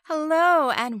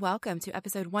and welcome to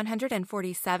episode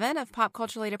 147 of Pop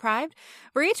Culturally Deprived,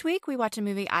 where each week we watch a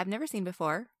movie I've never seen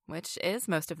before, which is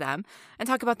most of them, and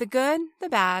talk about the good, the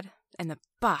bad, and the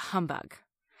bah humbug.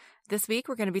 This week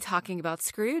we're going to be talking about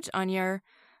Scrooge on your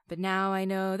But Now I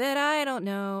Know That I Don't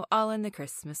Know All in the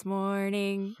Christmas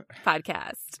Morning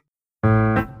podcast.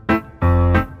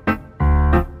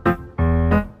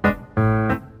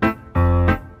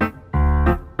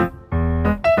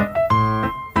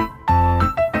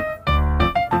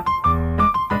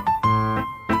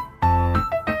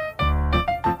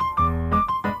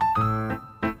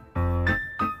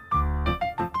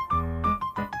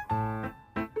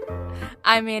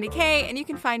 I'm Mandy Kay, and you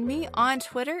can find me on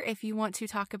Twitter if you want to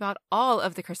talk about all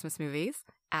of the Christmas movies,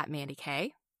 at Mandy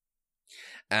Kay.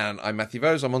 And I'm Matthew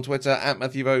Vose. I'm on Twitter, at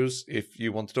Matthew Vose, if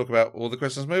you want to talk about all the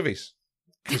Christmas movies.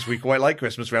 Because we quite like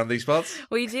Christmas around these parts.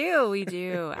 We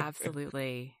do,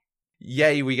 absolutely.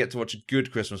 Yay, we get to watch a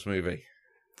good Christmas movie.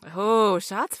 Oh,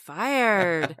 shots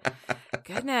fired.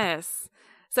 Goodness.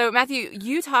 So, Matthew,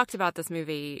 you talked about this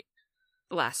movie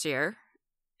last year.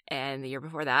 And the year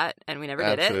before that, and we never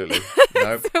did it.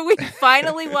 Nope. So we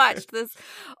finally watched this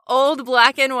old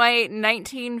black and white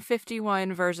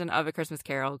 1951 version of A Christmas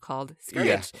Carol called Scrooge.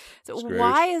 Yeah, so Scrooge.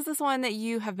 Why is this one that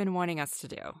you have been wanting us to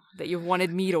do, that you've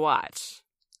wanted me to watch?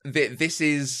 This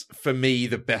is, for me,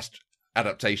 the best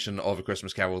adaptation of A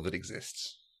Christmas Carol that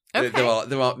exists. Okay.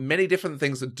 There are many different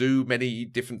things that do many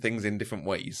different things in different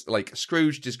ways. Like,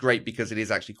 Scrooge is great because it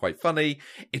is actually quite funny.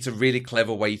 It's a really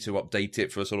clever way to update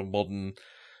it for a sort of modern...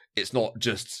 It's not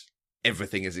just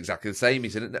everything is exactly the same.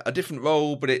 He's in a different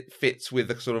role, but it fits with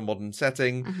a sort of modern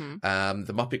setting. Mm-hmm.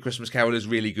 The Muppet Christmas Carol is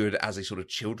really good as a sort of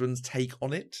children's take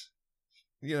on it.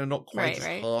 You know, not quite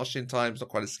as harsh in times, not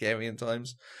quite as scary in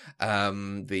times.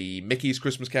 The Mickey's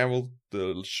Christmas Carol,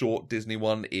 the short Disney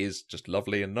one, is just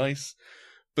lovely and nice.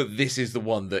 But this is the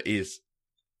one that is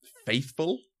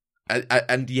faithful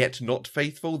and yet not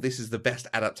faithful. This is the best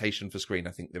adaptation for screen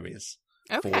I think there is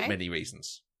for many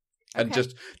reasons. And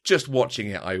just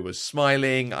watching it, I was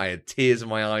smiling. I had tears in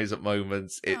my eyes at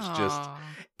moments. It's just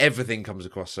everything comes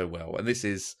across so well. And this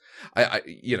is,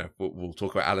 we'll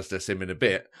talk about Alastair Sim in a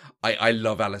bit. I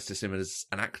love Alastair Sim as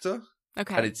an actor.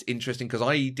 Okay, and it's interesting because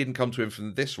I didn't come to him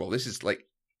from this role. This is like,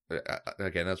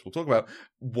 again, as we'll talk about,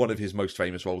 one of his most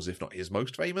famous roles, if not his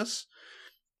most famous.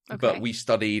 Okay. But we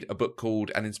studied a book called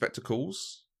An Inspector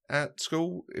Calls at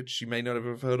school, which you may not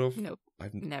have heard of. Nope,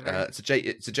 I've never.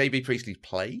 It's a J.B. Priestley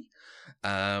play.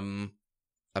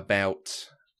 About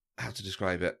how to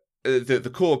describe it.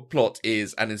 The core plot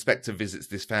is an inspector visits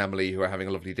this family who are having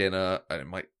a lovely dinner.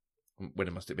 And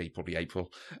when must it be? Probably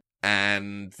April.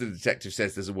 And the detective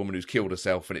says there's a woman who's killed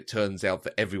herself, and it turns out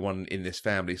that everyone in this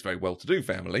family, this very well-to-do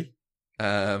family,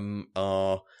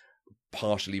 are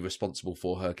partially responsible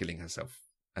for her killing herself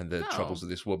and the troubles of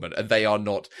this woman. And they are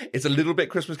not. It's a little bit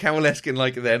Christmas Carol-esque in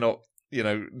like they're not,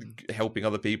 helping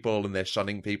other people, and they're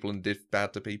shunning people and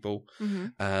bad to people.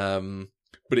 Mm-hmm.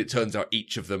 But it turns out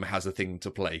each of them has a thing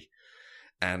to play.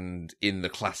 And in the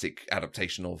classic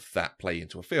adaptation of that play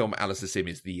into a film, Alastair Sim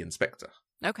is the inspector.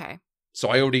 Okay. So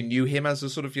I already knew him as a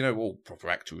sort of, proper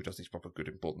actor who does these proper good,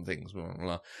 important things. Blah, blah,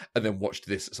 blah. And then watched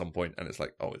this at some point, and it's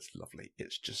like, oh, it's lovely.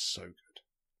 It's just so good.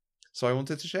 So I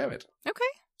wanted to share it. Okay.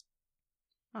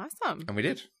 Awesome. And we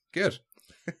did. Good.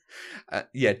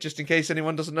 Just in case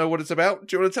anyone doesn't know what it's about,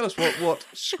 do you want to tell us what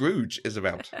Scrooge is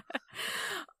about?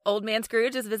 Old Man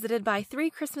Scrooge is visited by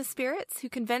 3 Christmas spirits who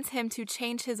convince him to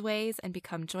change his ways and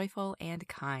become joyful and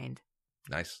kind.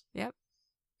 Nice. Yep.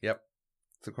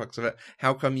 It's the crux of it.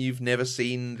 How come you've never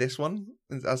seen this one,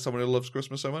 as someone who loves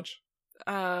Christmas so much?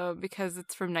 Because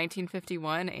it's from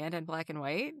 1951 and in black and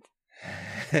white.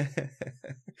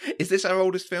 Is this our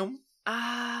oldest film?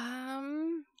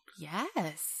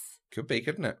 Yes. Could be,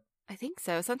 couldn't it? I think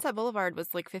so. Sunset Boulevard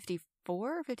was like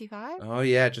 54 or 55? Oh,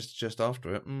 yeah, just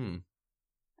after it. Mm.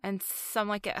 And Some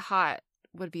Like It Hot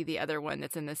would be the other one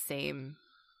that's in the same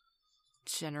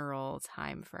general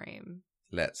time frame.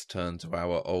 Let's turn to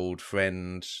our old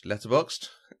friend Letterboxd.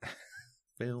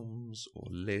 Films or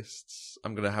lists.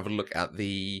 I'm going to have a look at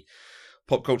the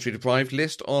Pop Culture Deprived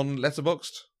list on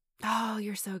Letterboxd. Oh,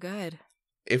 you're so good.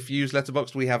 If you use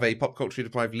Letterboxd, we have a Pop Culture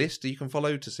Deprived list that you can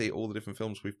follow to see all the different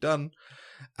films we've done.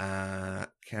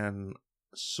 Can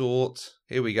sort.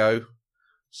 Here we go.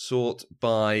 Sort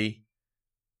by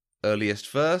earliest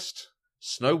first.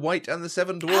 Snow White and the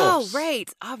Seven Dwarfs. Oh,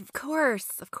 right. Of course.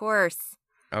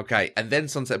 Okay, and then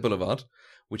Sunset Boulevard,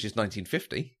 which is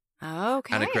 1950.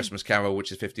 Okay. And A Christmas Carol,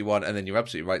 which is 51. And then you're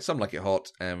absolutely right. Some Like It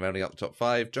Hot, and rounding up the top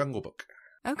 5, Jungle Book.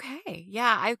 Okay.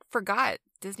 Yeah, I forgot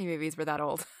Disney movies were that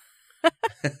old.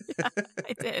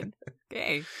 I did.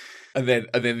 Okay. And then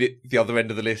the other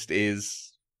end of the list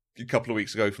is a couple of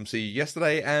weeks ago from See You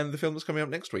Yesterday, and the film that's coming up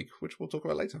next week, which we'll talk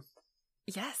about later.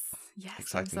 Yes.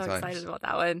 Exciting I'm so times. excited about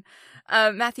that one.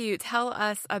 Matthew, tell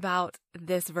us about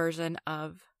this version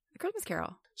of A Christmas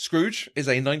Carol. Scrooge is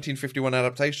a 1951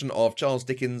 adaptation of Charles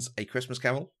Dickens' A Christmas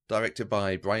Carol, directed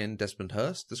by Brian Desmond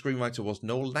Hurst. The screenwriter was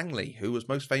Noel Langley, who was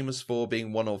most famous for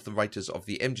being one of the writers of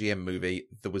the MGM movie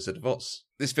The Wizard of Oz.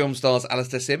 This film stars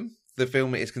Alastair Sim. The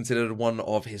film is considered one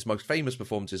of his most famous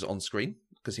performances on screen,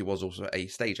 because he was also a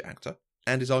stage actor,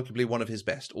 and is arguably one of his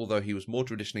best, although he was more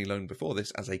traditionally known before this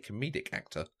as a comedic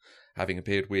actor, having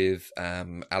appeared with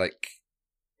Alec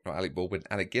Baldwin,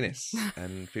 Alec Guinness,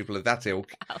 and people of that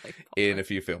ilk in a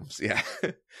few films. Yeah.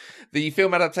 The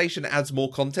film adaptation adds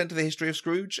more content to the history of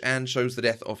Scrooge and shows the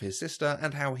death of his sister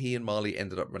and how he and Marley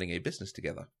ended up running a business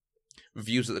together.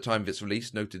 Reviews at the time of its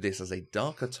release noted this as a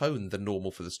darker tone than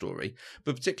normal for the story,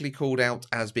 but particularly called out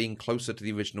as being closer to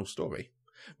the original story.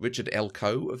 Richard L.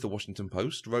 Coe of the Washington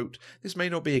Post wrote, "This may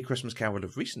not be a Christmas Carol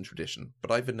of recent tradition,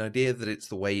 but I've an idea that it's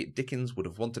the way Dickens would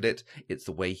have wanted it, it's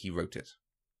the way he wrote it."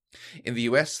 In the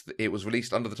US, it was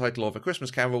released under the title of A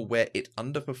Christmas Carol, where it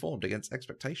underperformed against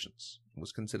expectations and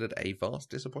was considered a vast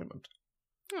disappointment.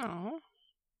 Oh,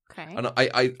 okay. And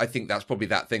I think that's probably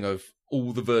that thing of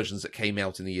all the versions that came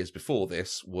out in the years before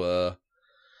this were,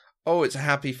 oh, it's a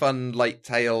happy, fun, light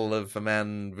tale of a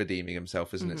man redeeming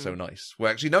himself, isn't it so nice?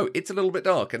 Well, actually, no, it's a little bit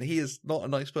dark, and he is not a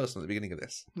nice person at the beginning of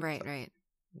this. Right, so. right.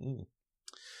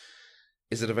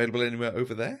 Is it available anywhere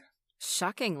over there?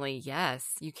 Shockingly,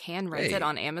 yes. You can rent it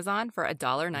on Amazon for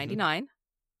 $1.99.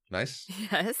 Nice.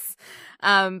 Yes.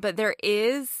 But there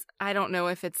is, I don't know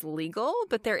if it's legal,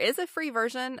 but there is a free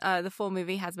version. The full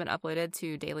movie has been uploaded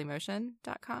to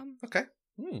dailymotion.com. Okay.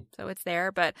 So it's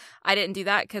there, but I didn't do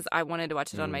that because I wanted to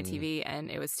watch it on my TV,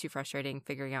 and it was too frustrating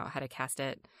figuring out how to cast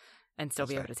it and still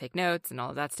be able to take notes and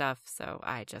all of that stuff. So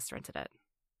I just rented it.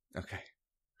 Okay.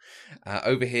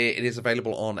 Over here, it is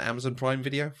available on Amazon Prime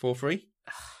Video for free.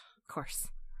 Of course.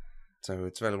 So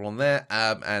it's available on there,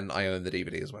 and I own the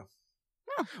DVD as well.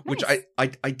 Oh, nice. Which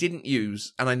I didn't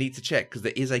use, and I need to check, because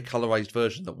there is a colorized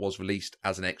version that was released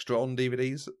as an extra on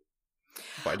DVDs,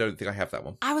 but I don't think I have that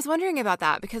one. I was wondering about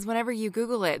that, because whenever you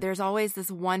Google it, there's always this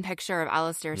one picture of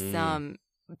Alastair Sim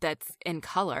that's in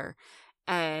color,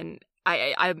 and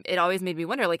it always made me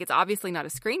wonder, like, it's obviously not a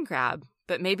screen grab,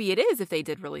 but maybe it is if they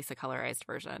did release a colorized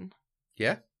version.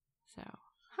 Yeah. So...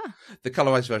 The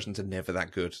colorized versions are never that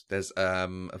good. There's a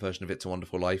version of It's a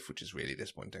Wonderful Life, which is really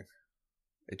disappointing.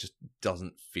 It just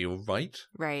doesn't feel right.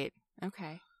 Right.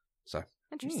 Okay. So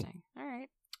interesting. All right.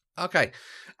 Okay.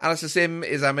 Alastair Sim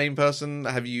is our main person.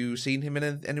 Have you seen him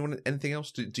in anything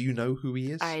else? Do you know who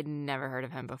he is? I'd never heard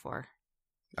of him before.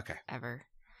 Okay. Ever.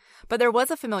 But there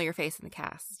was a familiar face in the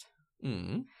cast.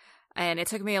 And it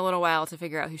took me a little while to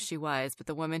figure out who she was, but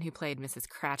the woman who played Mrs.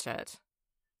 Cratchit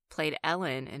played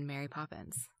Ellen in Mary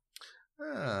Poppins.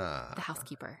 The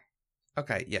housekeeper.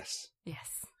 Okay, yes.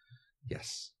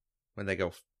 Yes. When they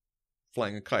go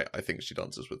flying a kite, I think she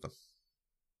dances with them.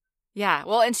 Yeah,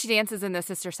 well, and she dances in the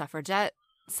Sister Suffragette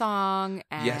song.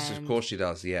 And yes, of course she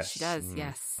does, yes. She does,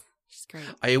 yes. She's great.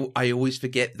 I always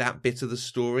forget that bit of the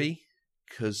story,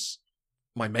 because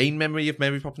my main memory of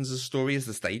Mary Poppins' story is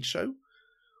the stage show,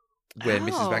 where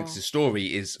Mrs. Banks'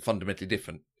 story is fundamentally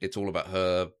different. It's all about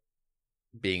her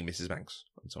being Mrs. Banks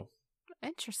and so on.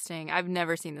 Interesting. I've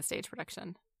never seen the stage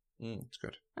production. It's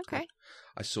good. Okay. Good.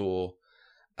 I saw,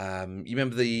 you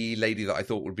remember the lady that I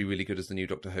thought would be really good as the new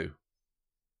Doctor Who?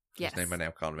 Yes. His name I now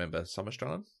can't remember. Summer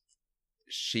Strallen?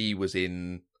 She was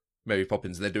in Mary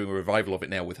Poppins, and they're doing a revival of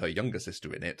it now with her younger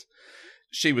sister in it.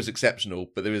 She was exceptional,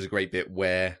 but there is a great bit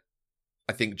where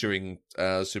I think during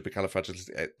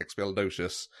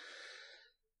Supercalifragilisticexpialidocious,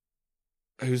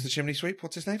 who's the chimney sweep?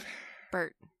 What's his name?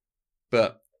 Bert.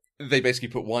 But they basically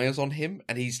put wires on him,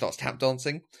 and he starts tap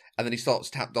dancing, and then he starts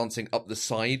tap dancing up the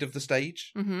side of the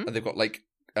stage, and they've got like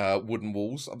wooden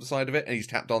walls up the side of it, and he's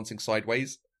tap dancing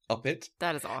sideways up it.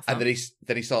 That is awesome. And then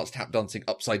he starts tap dancing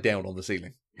upside down on the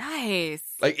ceiling. Nice.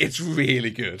 Like, it's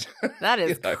really good. That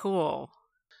is cool.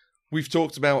 We've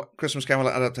talked about Christmas Carol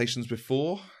adaptations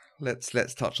before. Let's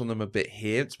touch on them a bit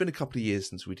here. It's been a couple of years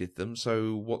since we did them,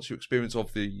 so what's your experience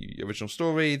of the original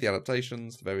story, the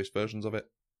adaptations, the various versions of it?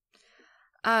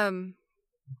 I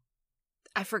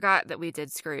forgot that we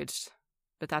did Scrooged,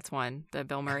 but that's one, the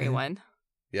Bill Murray one.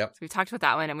 Yep. So we talked about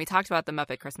that one, and we talked about the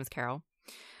Muppet Christmas Carol.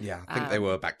 Yeah, I think they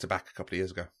were back to back a couple of years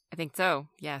ago. I think so.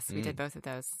 Yes, we did both of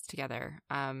those together.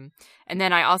 And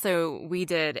then we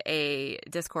did a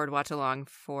Discord watch along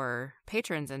for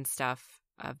patrons and stuff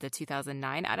of the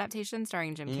 2009 adaptation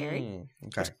starring Jim Carrey,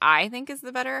 Okay. which I think is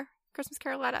the better Christmas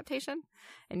Carol adaptation,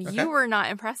 and you were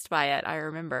not impressed by it, I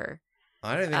remember.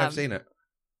 I don't think I've seen it.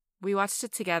 We watched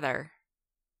it together.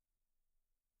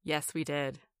 Yes, we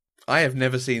did. I have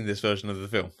never seen this version of the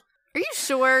film. Are you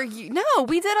sure? No,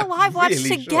 we did a live watch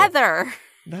together. Sure.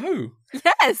 No.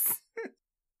 Yes.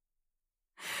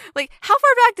 Like, how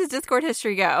far back does Discord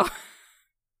history go?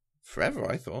 Forever,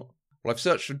 I thought. Well, I've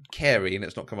searched for Carrie and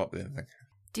it's not come up with anything.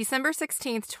 December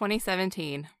 16th,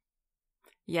 2017.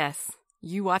 Yes,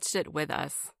 you watched it with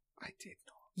us. I did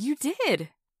not. You did.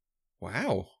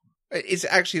 Wow. Is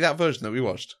it actually that version that we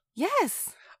watched? Yes.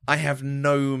 I have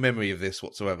no memory of this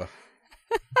whatsoever.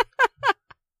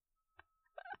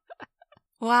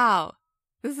 Wow.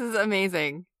 This is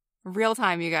amazing. Real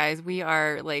time, you guys. We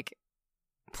are, like,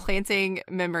 planting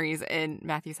memories in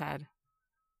Matthew's head.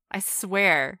 I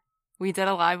swear. We did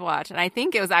a live watch, and I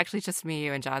think it was actually just me,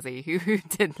 you, and Jazzy who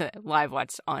did the live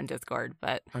watch on Discord.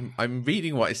 But I'm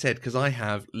reading what I said because I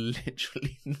have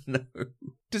literally no.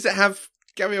 Does it have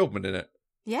Gary Oldman in it?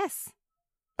 Yes.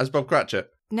 As Bob Cratchit?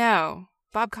 No,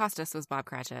 Bob Costas was Bob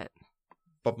Cratchit.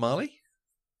 Bob Marley?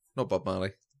 Not Bob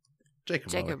Marley.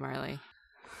 Jacob Marley.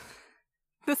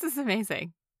 This is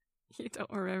amazing. You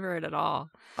don't remember it at all.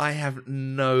 I have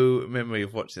no memory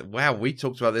of watching it. Wow, we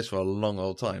talked about this for a long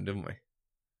old time, didn't we?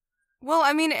 Well,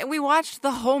 I mean, we watched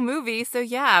the whole movie, so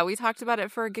yeah, we talked about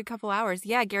it for a good couple hours.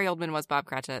 Yeah, Gary Oldman was Bob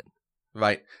Cratchit.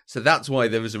 Right. So that's why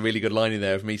there was a really good line in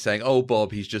there of me saying, oh,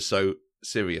 Bob, he's just so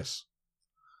serious.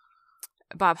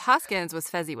 Bob Hoskins was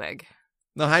Fezziwig.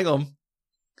 No, hang on.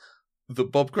 The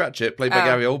Bob Cratchit, played by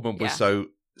Gary Oldman, was so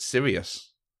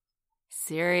serious.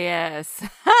 Serious.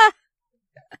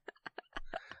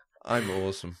 I'm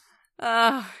awesome.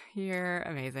 Oh, you're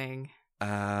amazing.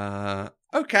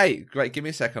 Okay, great. Give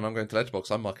me a second. I'm going to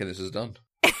Letterboxd. I'm marking this as done.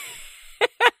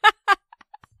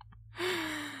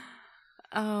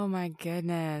 Oh my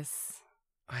goodness.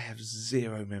 I have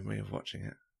zero memory of watching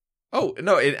it. Oh,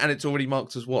 no, and it's already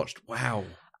marked as watched. Wow.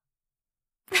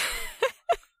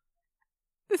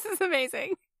 This is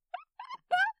amazing.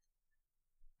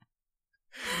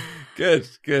 Good.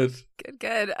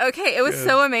 Okay, it was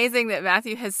so amazing that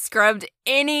Matthew has scrubbed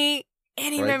any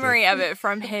memory of it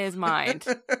from his mind.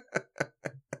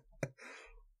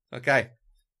 Okay.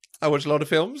 I watch a lot of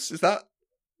films, is that?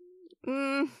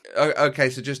 Okay,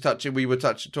 so just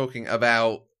talking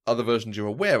about other versions you're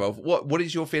aware of. What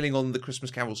is your feeling on the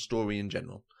Christmas Carol story in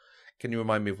general? Can you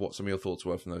remind me of what some of your thoughts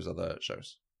were from those other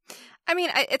shows? I mean,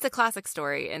 it's a classic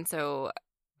story, and so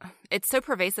it's so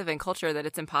pervasive in culture that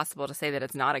it's impossible to say that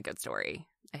it's not a good story,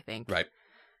 I think. Right.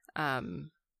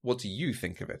 What do you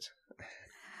think of it?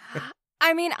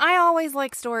 I mean, I always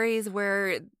like stories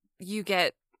where you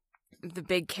get the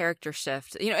big character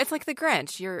shift. You know, it's like The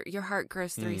Grinch. Your heart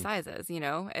grows 3 sizes, you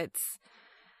know?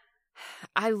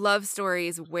 I love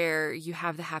stories where you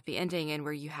have the happy ending and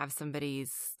where you have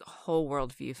somebody's whole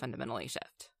worldview fundamentally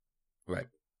shift. Right.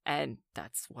 And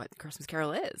that's what Christmas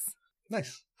Carol is.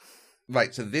 Nice.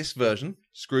 Right, so this version,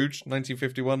 Scrooge,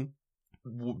 1951,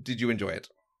 did you enjoy it?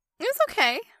 It was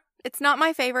okay. It's not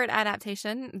my favorite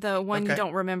adaptation. The one you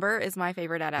don't remember is my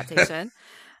favorite adaptation.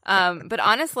 But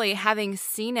honestly, having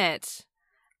seen it,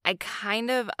 I kind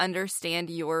of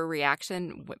understand your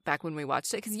reaction back when we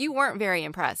watched it, because you weren't very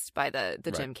impressed by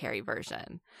the Jim Carrey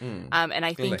version. And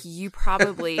I think you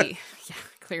probably,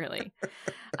 clearly.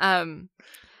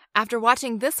 After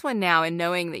watching this one now and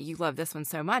knowing that you love this one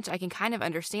so much, I can kind of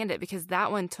understand it, because that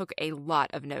one took a lot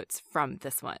of notes from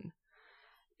this one.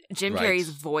 Jim Carrey's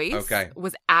voice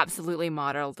was absolutely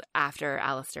modeled after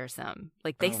Alistair Sim.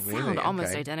 Like, they sound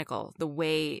almost identical. The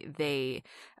way they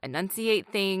enunciate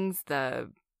things, the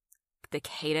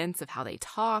cadence of how they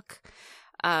talk.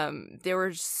 There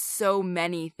were so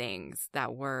many things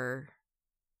that were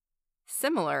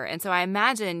similar. And so I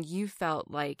imagine you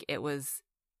felt like it was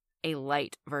a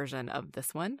light version of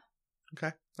this one.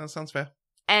 Okay, that sounds fair.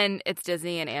 And it's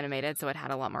Disney and animated, so it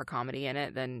had a lot more comedy in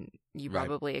it than you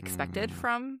probably expected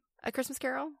from A Christmas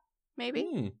Carol,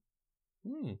 maybe?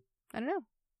 I don't know.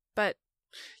 But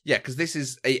yeah, because this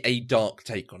is a dark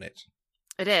take on it.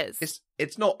 It is.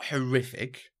 It's not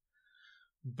horrific,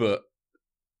 but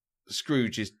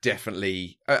Scrooge is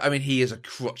definitely... I mean, he is a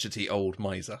crotchety old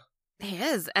miser. He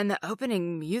is. And the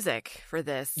opening music for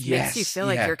this makes you feel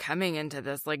like you're coming into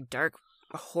this like dark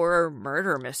horror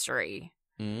murder mystery.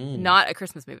 Not a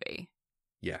Christmas movie.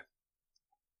 Yeah.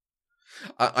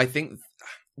 I think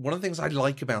one of the things I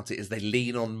like about it is they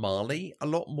lean on Marley a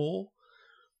lot more.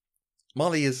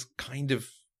 Marley is kind of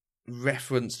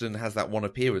referenced and has that one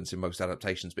appearance in most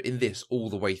adaptations, but in this, all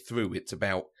the way through, it's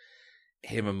about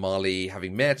him and Marley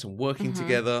having met and working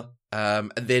together,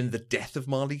 and then the death of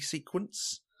Marley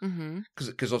sequence.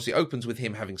 Because obviously it opens with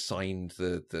him having signed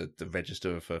the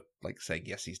register for, like, saying,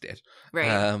 yes, he's dead.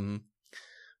 Right.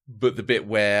 But the bit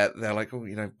where they're like, oh,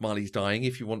 Marley's dying.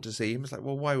 If you want to see him, it's like,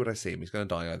 well, why would I see him? He's going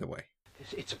to die either way.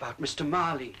 It's about Mr.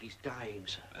 Marley. He's dying,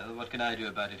 sir. Well, what can I do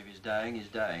about it? If he's dying, he's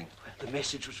dying. Well, the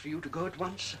message was for you to go at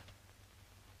once, sir.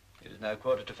 It is now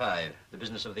 5:45. The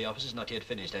business of the office is not yet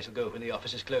finished. I shall go when the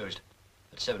office is closed.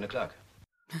 At 7 o'clock.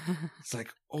 It's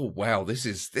like, oh, wow,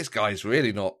 this guy's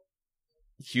really not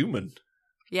human.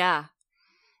 Yeah.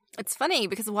 It's funny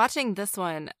because watching this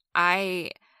one, I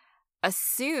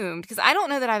assumed, because I don't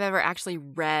know that I've ever actually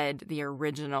read the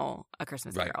original A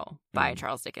Christmas Carol by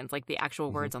Charles Dickens, like the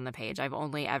actual words on the page. I've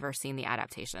only ever seen the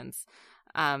adaptations.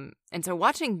 And so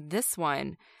watching this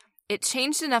one, it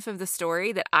changed enough of the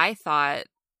story that I thought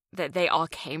that they all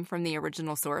came from the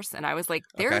original source. And I was like,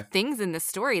 there are things in this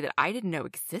story that I didn't know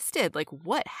existed. Like,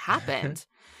 what happened?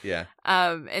 Yeah.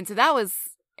 And so that was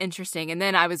interesting. And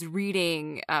then I was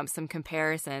reading some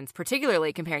comparisons,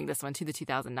 particularly comparing this one to the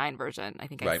 2009 version. I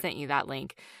think I sent you that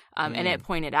link. And it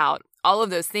pointed out all of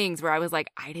those things where I was like,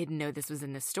 I didn't know this was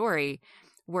in this story,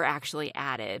 were actually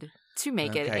added to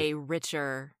make it a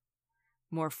richer,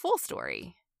 more full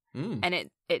story. And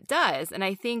it does. And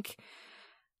I think,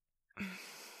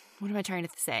 what am I trying to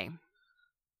say?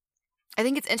 I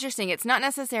think it's interesting. It's not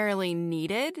necessarily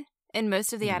needed in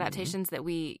most of the adaptations that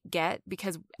we get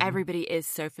because everybody is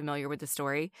so familiar with the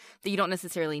story that you don't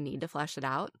necessarily need to flesh it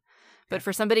out. But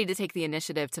for somebody to take the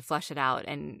initiative to flesh it out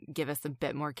and give us a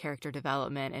bit more character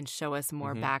development and show us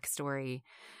more backstory,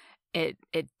 it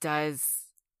does,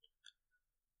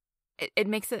 it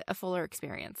makes it a fuller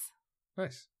experience.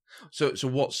 Nice. So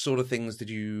what sort of things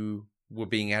were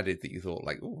being added that you thought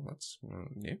like, oh, that's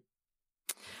new?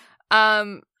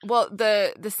 Well,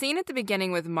 the scene at the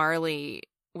beginning with Marley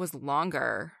was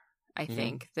longer, I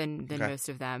think, than most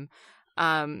of them.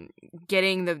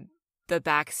 Getting the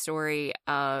backstory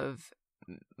of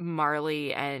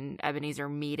Marley and Ebenezer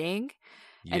meeting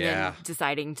and then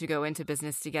deciding to go into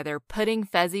business together, putting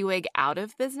Fezziwig out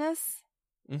of business.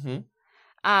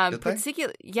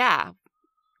 Particularly,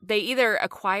 they either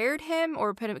acquired him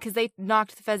or put him, because they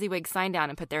knocked the Fezziwig sign down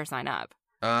and put their sign up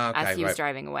as he was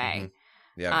driving away.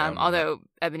 Although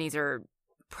Ebenezer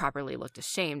properly looked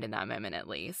ashamed in that moment, at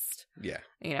least.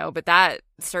 But that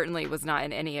certainly was not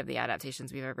in any of the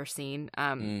adaptations we've ever seen.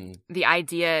 The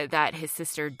idea that his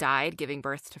sister died giving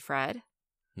birth to Fred,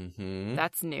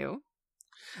 that's new.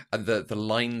 And the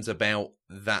lines about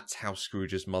that's how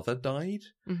Scrooge's mother died,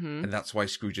 and that's why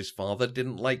Scrooge's father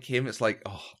didn't like him. It's like,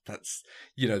 oh, that's,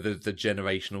 the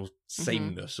generational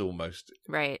sameness almost.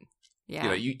 Right.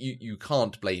 Yeah. You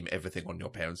can't blame everything on your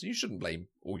parents. You shouldn't blame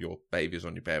all your behaviors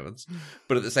on your parents.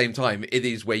 But at the same time, it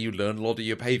is where you learn a lot of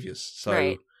your behaviors.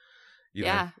 So,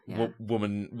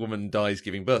 woman dies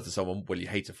giving birth to someone, well, you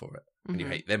hate her for it. And you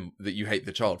hate them, that you hate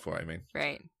the child for it, I mean.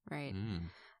 Right.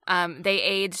 They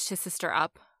aged his sister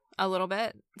up a little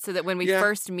bit so that when we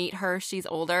first meet her, she's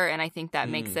older. And I think that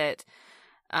makes it,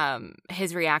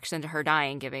 his reaction to her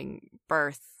dying, giving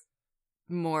birth,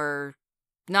 more,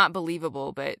 not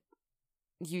believable, but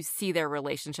you see their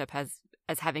relationship as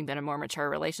having been a more mature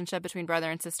relationship between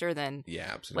brother and sister than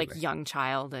like young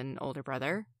child and older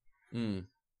brother. I'm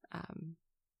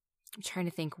trying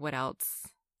to think what else.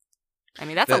 I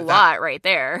mean, that's a lot right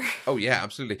there. Oh yeah,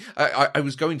 absolutely. I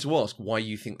was going to ask why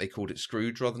you think they called it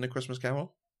Scrooge rather than A Christmas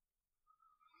Carol.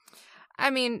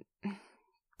 I mean,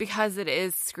 because it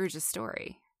is Scrooge's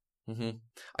story.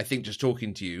 I think just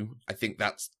talking to you, I think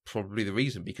that's probably the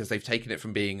reason, because they've taken it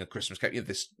from being a Christmas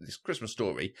this Christmas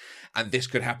story, and this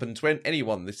could happen to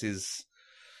anyone. This is,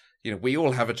 we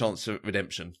all have a chance of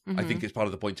redemption. I think it's part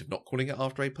of the point of not calling it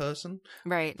after a person,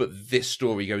 right? But this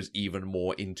story goes even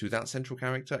more into that central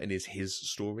character and is his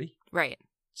story, right?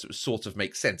 So it sort of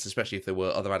makes sense, especially if there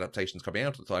were other adaptations coming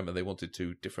out at the time and they wanted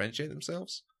to differentiate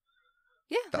themselves.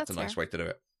 Yeah, that's a nice way to do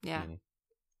it. Yeah.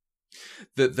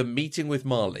 The meeting with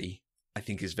Marley, I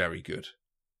think, is very good.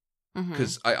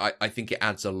 Because I think it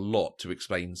adds a lot to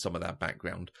explain some of that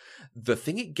background. The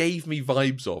thing it gave me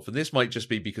vibes of, and this might just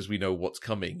be because we know what's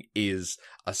coming, is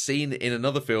a scene in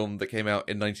another film that came out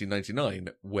in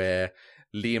 1999 where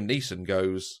Liam Neeson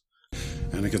goes,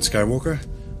 Anakin Skywalker,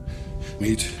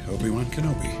 meet Obi-Wan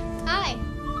Kenobi. Hi.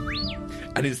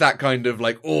 And it's that kind of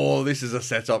like, oh, this is a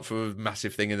setup for a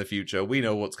massive thing in the future. We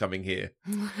know what's coming here.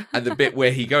 And the bit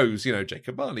where he goes,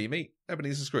 Jacob Marley, meet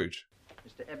Ebenezer Scrooge.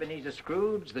 Mr. Ebenezer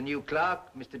Scrooge, the new clerk.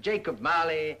 Mr. Jacob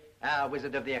Marley, our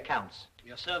wizard of the accounts.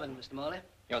 Your servant, Mr. Marley.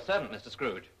 Your servant, Mr.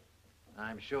 Scrooge.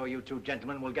 I'm sure you two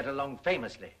gentlemen will get along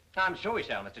famously. I'm sure we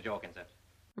shall, Mr. Jorkinson.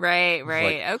 Right,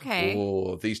 Like, okay.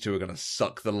 oh, these two are going to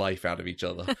suck the life out of each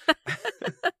other.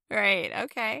 Right.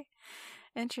 Okay.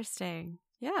 Interesting.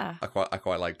 Yeah. I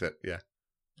quite liked it. Yeah.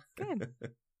 Good.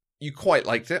 You quite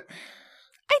liked it.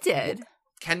 I did.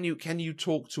 Can you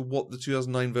talk to what the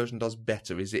 2009 version does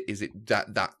better? Is it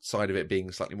that side of it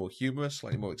being slightly more humorous,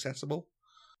 slightly more accessible?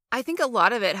 I think a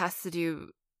lot of it has to do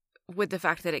with the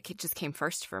fact that it just came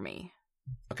first for me.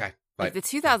 Okay. Like the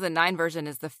 2009 version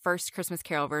is the first Christmas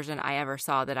Carol version I ever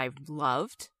saw that I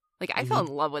loved. Like I fell in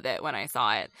love with it when I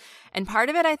saw it. And part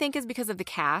of it I think is because of the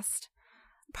cast.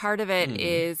 Part of it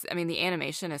is, I mean, the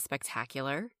animation is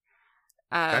spectacular.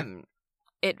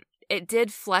 It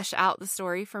did flesh out the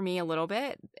story for me a little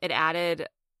bit. It added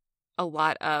a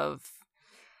lot of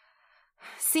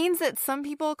scenes that some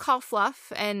people call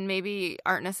fluff and maybe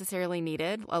aren't necessarily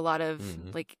needed. A lot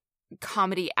of like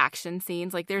comedy action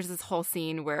scenes. Like there's this whole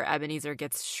scene where Ebenezer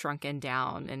gets shrunken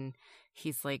down and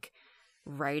he's like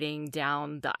riding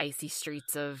down the icy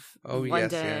streets of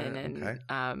London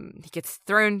and he gets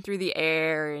thrown through the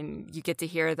air and you get to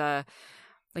hear the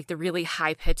really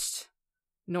high pitched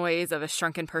noise of a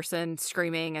shrunken person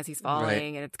screaming as he's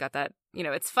falling, and it's got that,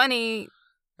 it's funny.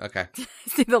 Okay.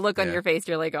 See the look on your face,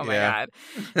 you're like, oh my God.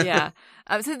 Yeah.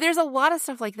 So there's a lot of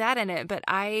stuff like that in it, but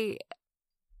I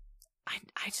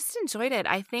just enjoyed it.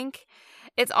 I think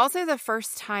it's also the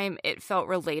first time it felt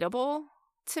relatable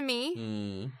to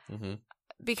me.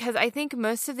 Because I think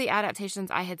most of the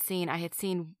adaptations I had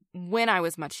seen when I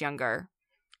was much younger,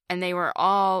 and they were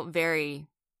all very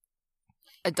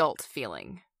adult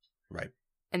feeling. Right.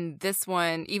 And this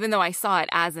one, even though I saw it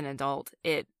as an adult,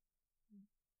 it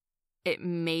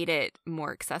made it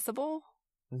more accessible.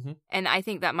 And I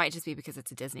think that might just be because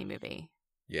it's a Disney movie.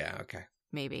 Yeah, okay.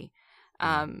 Maybe.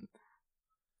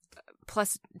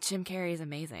 Plus, Jim Carrey is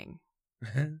amazing.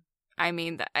 I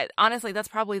mean, honestly, that's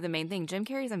probably the main thing. Jim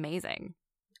Carrey's amazing.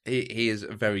 He is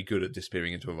very good at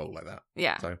disappearing into a role like that.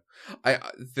 Yeah. So,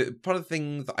 part of the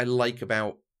thing that I like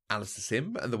about Alistair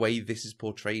Sim and the way this is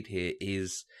portrayed here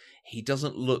is he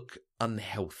doesn't look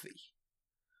unhealthy.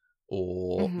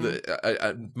 Or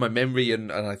my memory,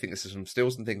 and I think this is from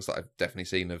stills and things that I've definitely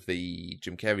seen of the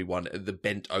Jim Carrey one, the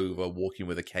bent over, walking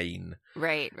with a cane,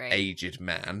 right, aged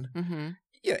man.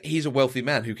 Yeah, he's a wealthy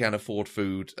man who can afford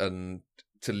food and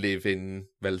to live in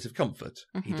relative comfort.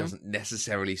 He doesn't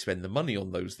necessarily spend the money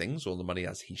on those things, or the money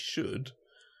as he should,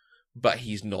 but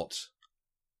he's not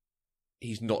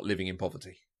living in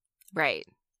poverty. Right.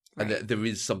 And there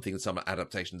is something in some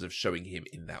adaptations of showing him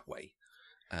in that way.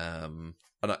 And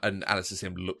Alistair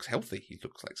Sim looks healthy. He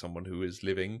looks like someone who is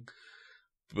living,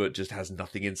 but just has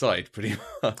nothing inside, pretty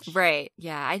much. Right.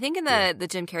 Yeah. I think in the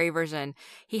Jim Carrey version,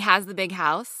 he has the big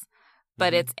house,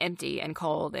 but it's empty and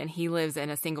cold, and he lives in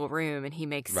a single room, and he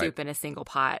makes soup in a single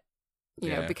pot, you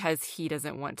know, because he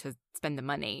doesn't want to spend the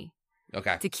money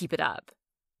to keep it up.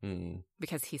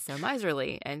 Because he's so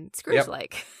miserly and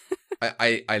Scrooge-like.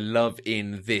 I love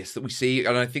in this that we see,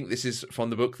 and I think this is from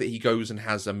the book, that he goes and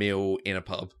has a meal in a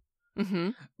pub.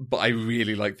 But I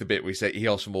really like the bit where he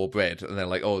asks for more bread, and they're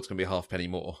like, oh, it's going to be a half penny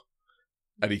more.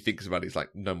 And he thinks about it, he's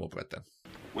like, no more bread then.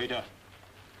 Waiter.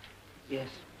 Yes.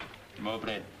 More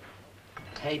bread.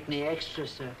 Halfpenny extra,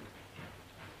 sir.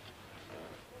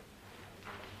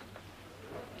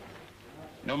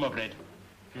 No more bread.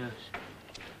 Yes.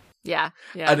 Yeah,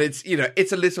 yeah. And it's,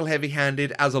 it's a little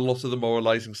heavy-handed, as a lot of the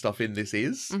moralizing stuff in this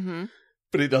is.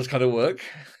 But it does kind of work.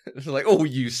 It's like, oh,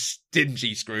 you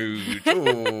stingy Scrooge.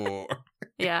 Oh.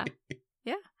 Yeah.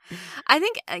 I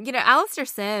think, Alistair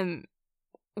Sim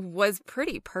was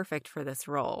pretty perfect for this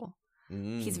role.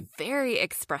 He's very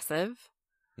expressive.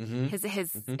 His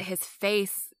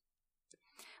face,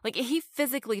 like, he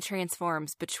physically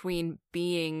transforms between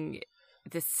being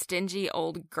this stingy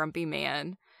old grumpy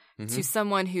man to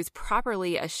someone who's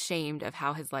properly ashamed of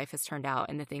how his life has turned out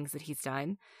and the things that he's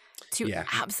done, to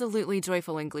absolutely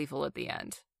joyful and gleeful at the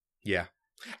end. Yeah.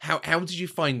 How did you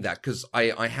find that? Because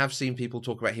I have seen people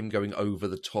talk about him going over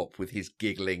the top with his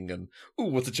giggling and, oh,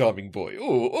 what a charming boy.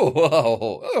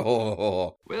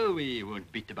 Oh. Well, we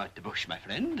won't beat about the bush, my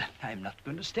friend. I'm not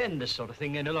going to stand this sort of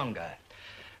thing any longer,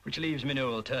 which leaves me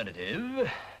no alternative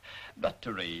but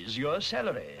to raise your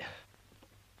salary.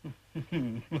 I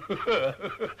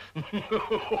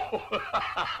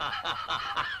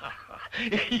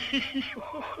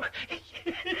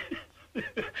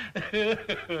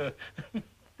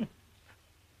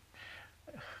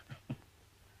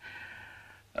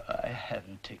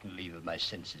haven't taken leave of my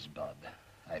senses, Bob.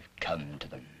 I've come to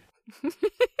them.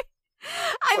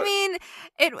 I mean,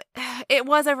 it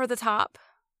was over the top,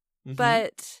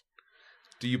 but...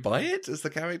 Do you buy it as the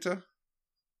character?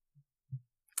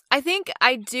 I think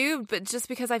I do, but just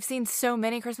because I've seen so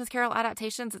many Christmas Carol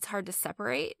adaptations, it's hard to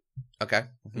separate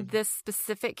this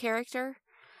specific character.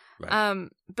 Right.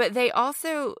 But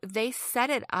they set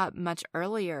it up much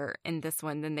earlier in this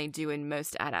one than they do in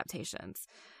most adaptations.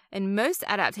 In most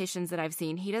adaptations that I've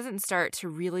seen, he doesn't start to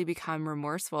really become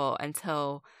remorseful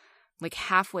until like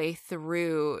halfway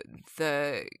through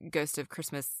the Ghost of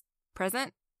Christmas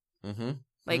Present. Mm-hmm.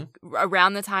 Like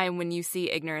around the time when you see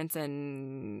ignorance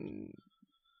and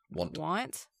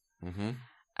want. Mm-hmm.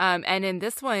 And in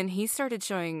this one, he started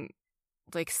showing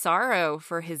like sorrow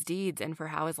for his deeds and for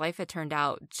how his life had turned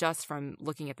out just from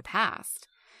looking at the past.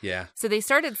 Yeah. So they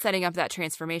started setting up that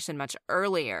transformation much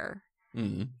earlier.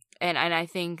 Mm-hmm. And I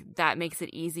think that makes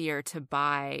it easier to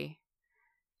buy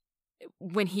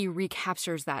when he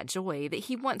recaptures that joy that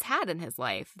he once had in his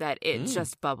life, that it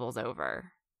just bubbles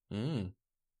over. Mm.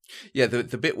 Yeah, the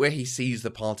bit where he sees the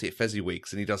party at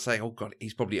Fezziwigs and he does say, oh God,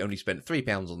 he's probably only spent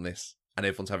 £3 on this and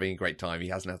everyone's having a great time. He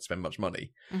hasn't had to spend much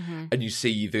money. Mm-hmm. And you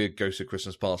see the Ghost of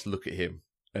Christmas Past look at him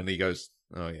and he goes,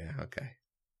 oh yeah, okay.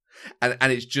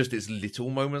 And it's just it's little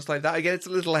moments like that. Again, it's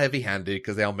a little heavy-handed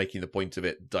because they are making the point of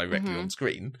it directly on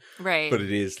screen. Right. But it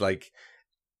is like,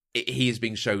 he is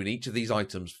being shown each of these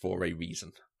items for a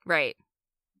reason. Right.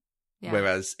 Yeah.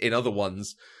 Whereas in other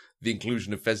ones, the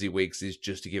inclusion of Fezziwigs is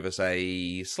just to give us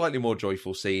a slightly more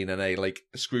joyful scene and a, like,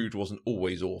 Scrooge wasn't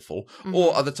always awful. Mm-hmm.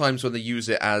 Or other times when they use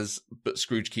it as, but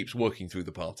Scrooge keeps working through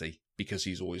the party because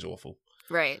he's always awful.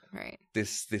 Right, right.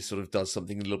 This sort of does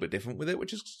something a little bit different with it,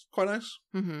 which is quite nice.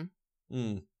 Mm-hmm.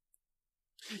 Mm.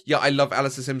 Yeah, I love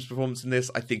Alistair Sim's performance in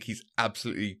this. I think he's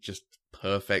absolutely just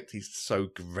perfect. He's so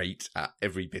great at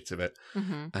every bit of it.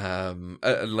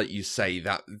 Mm-hmm. Like you say,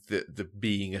 that the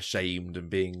being ashamed and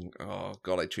being, oh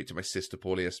God, I treated my sister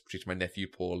poorly, I treated my nephew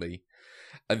poorly.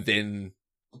 And then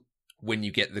when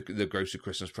you get the Ghost of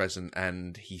Christmas Present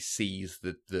and he sees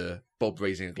the Bob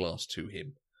raising a glass to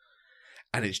him.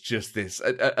 And it's just this.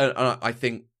 I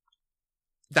think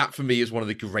that for me is one of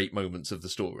the great moments of the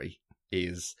story.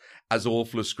 Is as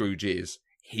awful as Scrooge is,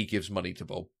 he gives money to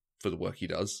Bob for the work he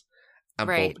does. And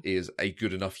right. Bob is a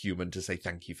good enough human to say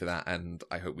thank you for that. And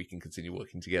I hope we can continue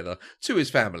working together to his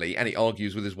family. And he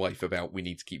argues with his wife about we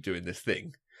need to keep doing this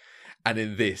thing. And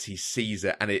in this, he sees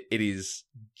it and it is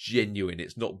genuine.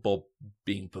 It's not Bob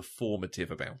being performative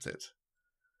about it.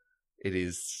 It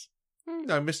is...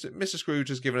 No, Mr. Scrooge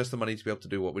has given us the money to be able to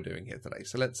do what we're doing here today.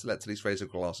 So let's at least raise a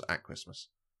glass at Christmas.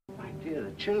 My dear,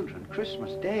 the children,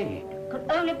 Christmas Day. Could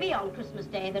only be on Christmas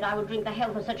Day that I would drink the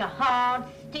health of such a hard,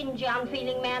 stingy,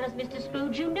 unfeeling man as Mr.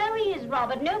 Scrooge. You know he is,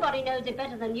 Robert. Nobody knows it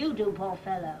better than you do, poor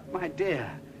fellow. My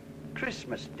dear,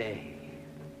 Christmas Day.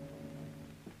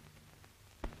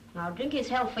 I'll drink his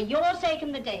health for your sake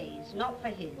and the day's, not for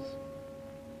his.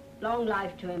 Long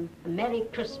life to him, a Merry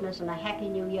Christmas and a Happy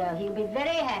New Year. He'll be very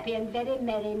happy and very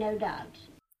merry, no doubt.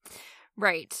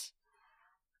 Right.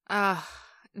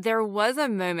 There was a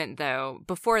moment, though,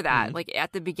 before that, like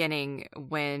at the beginning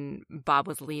when Bob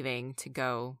was leaving to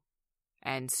go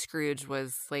and Scrooge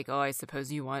was like, oh, I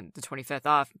suppose you want the 25th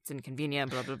off. It's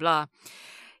inconvenient, blah, blah, blah.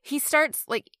 He starts,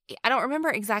 like, I don't remember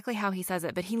exactly how he says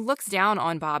it, but he looks down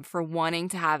on Bob for wanting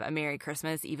to have a Merry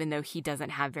Christmas, even though he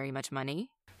doesn't have very much money.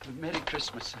 Merry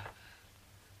Christmas, sir.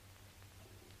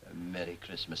 Merry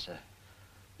Christmas, sir.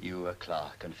 You a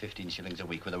clerk and 15 shillings a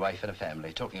week with a wife and a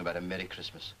family, talking about a Merry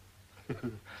Christmas.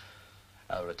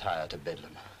 I'll retire to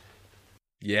Bedlam.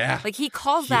 Yeah. Like, he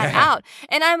calls that out.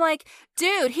 And I'm like,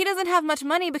 dude, he doesn't have much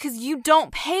money because you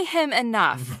don't pay him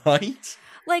enough. Right?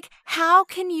 Like, how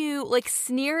can you, like,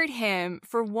 sneer at him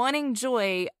for wanting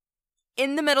joy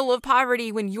in the middle of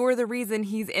poverty when you're the reason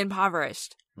he's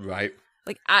impoverished? Right.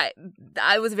 Like,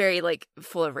 I was very, like,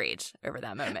 full of rage over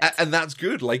that moment. And that's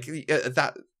good. Like,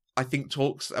 that, I think,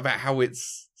 talks about how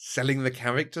it's selling the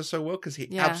character so well, because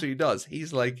he absolutely does.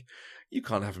 He's like, you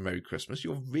can't have a Merry Christmas.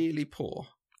 You're really poor.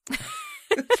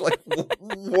 It's like,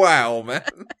 wow,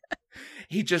 man.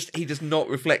 He does not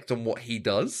reflect on what he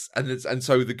does. And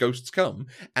so the ghosts come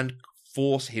and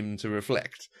force him to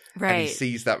reflect. Right. And he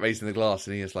sees that raising the glass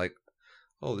and he is like,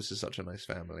 oh, this is such a nice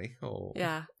family. Oh.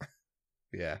 Yeah.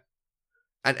 Yeah.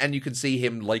 And you can see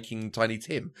him liking Tiny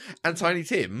Tim. And Tiny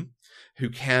Tim, who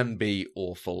can be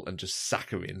awful and just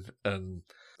saccharine and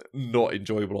not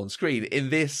enjoyable on screen, in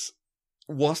this,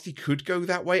 whilst he could go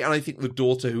that way, and I think the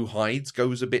daughter who hides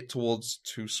goes a bit towards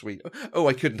too sweet. Oh,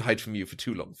 I couldn't hide from you for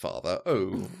too long, Father.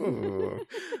 Oh.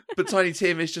 But Tiny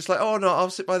Tim is just like, oh, no,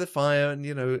 I'll sit by the fire and,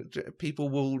 you know, people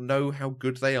will know how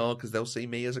good they are because they'll see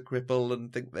me as a cripple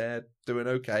and think they're doing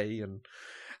okay. And,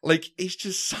 like, he's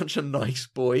just such a nice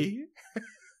boy.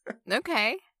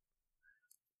 Okay.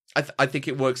 I think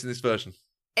it works in this version.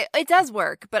 It does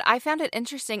work, but I found it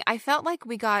interesting. I felt like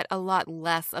we got a lot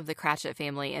less of the Cratchit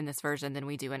family in this version than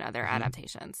we do in other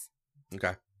adaptations.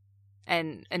 Okay.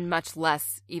 and much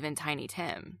less even Tiny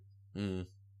Tim.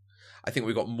 I think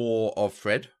we got more of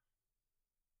Fred.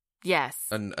 Yes.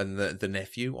 And the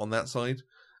nephew on that side.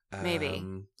 Maybe.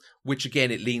 Which,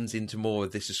 again, it leans into more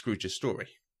of this is Scrooge's story.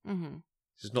 Mm-hmm.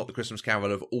 This is not the Christmas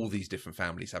Carol of all these different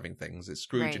families having things. It's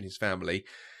Scrooge and his family,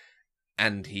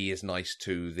 and he is nice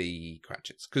to the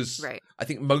Cratchits. Because I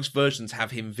think most versions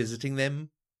have him visiting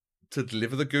them to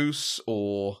deliver the goose,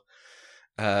 or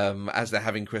as they're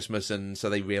having Christmas, and so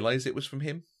they realise it was from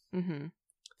him. Mm-hmm.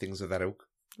 Things of that ilk.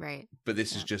 Right. But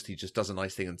this is just, he just does a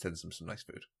nice thing and sends them some nice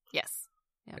food. Yes.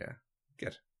 Yeah.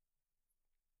 Good.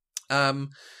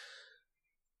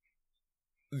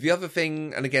 The other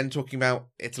thing, and again, talking about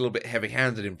it's a little bit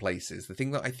heavy-handed in places, the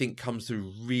thing that I think comes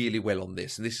through really well on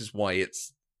this, and this is why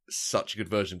it's such a good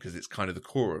version, because it's kind of the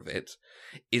core of it,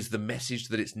 is the message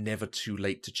that it's never too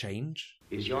late to change.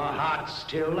 Is your heart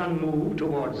still unmoved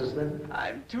towards us, then?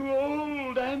 I'm too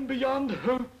old. I'm beyond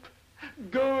hope.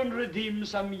 Go and redeem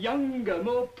some younger,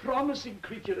 more promising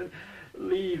creature, and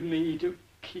leave me to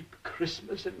keep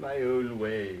Christmas in my own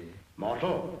way.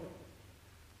 Mortal,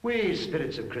 we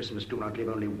spirits of Christmas do not live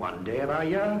only one day of our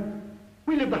year.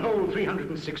 We live the whole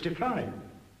 365.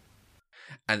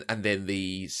 And then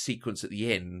the sequence at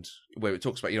the end where it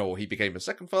talks about, he became a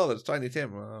second father to Tiny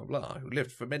Tim, blah, blah, who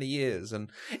lived for many years. And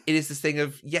it is this thing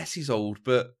of, yes, he's old,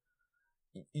 but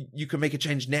you can make a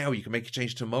change now. You can make a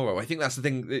change tomorrow. I think that's the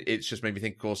thing. It's just made me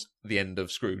think, of course, the end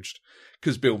of Scrooged,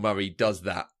 because Bill Murray does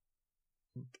that.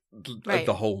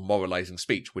 The whole moralizing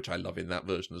speech, which I love in that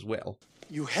version as well.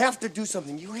 You have to do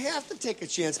something. You have to take a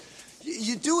chance.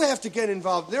 You do have to get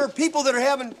involved. There are people that are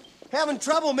having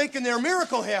trouble making their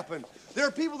miracle happen. There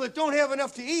are people that don't have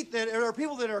enough to eat. There are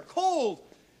people that are cold.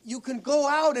 You can go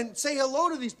out and say hello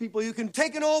to these people. You can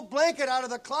take an old blanket out of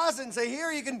the closet and say,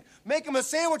 here. You can make them a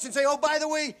sandwich and say, oh, by the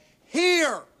way,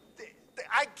 here.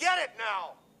 I get it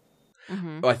now.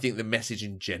 Mm-hmm. I think the message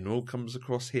in general comes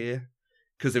across here.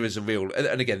 Because there is a real,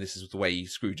 and again, this is the way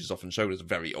Scrooge is often shown as a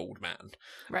very old man.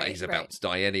 Right, he's about to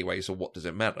die anyway, so what does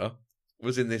it matter?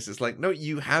 Was in this, it's like, no,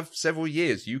 you have several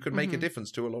years. You can make a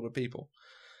difference to a lot of people.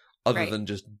 Other than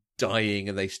just dying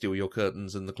and they steal your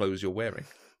curtains and the clothes you're wearing.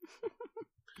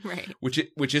 Right.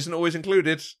 Which isn't always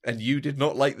included, and you did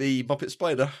not like the Muppet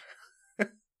Spider.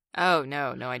 Oh,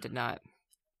 no, I did not.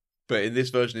 But in this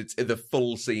version, the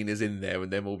full scene is in there,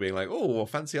 and them all being like, "Oh, well,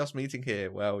 fancy us meeting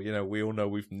here." Well, we all know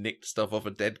we've nicked stuff off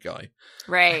a dead guy.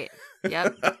 Right.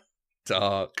 Yep.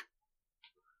 Dark.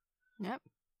 Yep.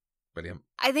 Brilliant.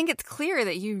 I think it's clear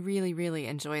that you really, really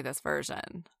enjoy this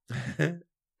version.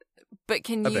 But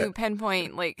can you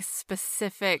pinpoint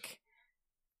specific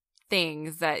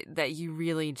things that you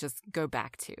really just go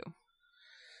back to?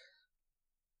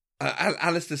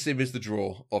 Alistair Sim is the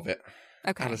draw of it.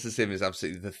 Okay. Alistair Sim is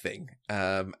absolutely the thing.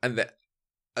 And that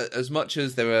as much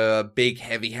as there are big,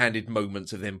 heavy-handed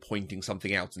moments of them pointing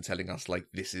something out and telling us,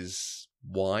 this is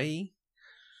why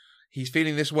he's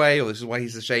feeling this way, or this is why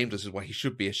he's ashamed, or this is why he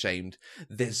should be ashamed,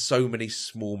 there's so many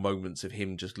small moments of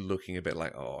him just looking a bit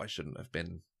like, oh, I shouldn't have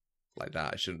been like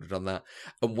that. I shouldn't have done that.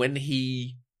 And when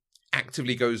he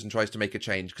actively goes and tries to make a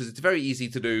change, because it's very easy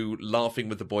to do laughing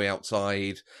with the boy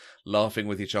outside, laughing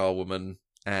with your charwoman,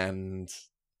 and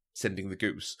sending the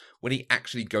goose. When he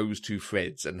actually goes to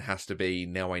Fred's and has to be,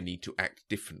 now I need to act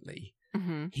differently,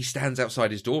 he stands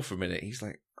outside his door for a minute. He's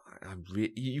like,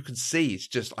 you can see it's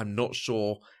just, I'm not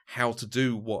sure how to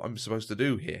do what I'm supposed to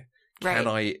do here. Right. Can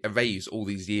I erase all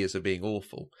these years of being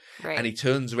awful? Right. And he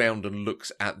turns around and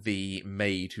looks at the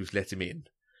maid who's let him in.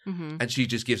 And she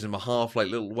just gives him a half,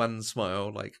 little one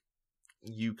smile,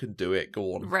 you can do it,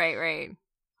 go on. Right.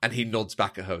 And he nods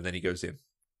back at her, and then he goes in.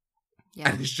 Yeah.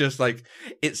 And it's just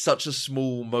it's such a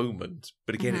small moment.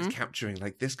 But again, it's capturing,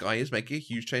 this guy is making a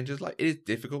huge change in his life. It is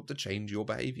difficult to change your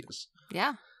behaviours.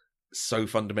 Yeah. So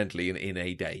fundamentally in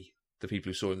a day. The people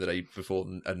who saw him the day before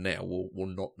and now will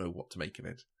not know what to make of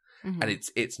it. And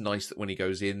it's nice that when he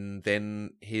goes in,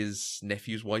 then his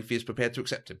nephew's wife is prepared to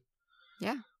accept him.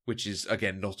 Yeah. Which is,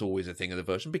 again, not always a thing in the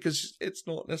version, because it's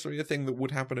not necessarily a thing that would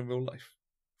happen in real life.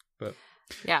 But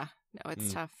yeah, no,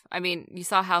 it's tough. I mean, you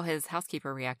saw how his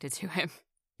housekeeper reacted to him.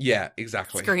 Yeah,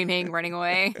 exactly. Screaming, running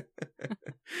away.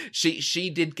 She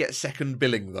did get second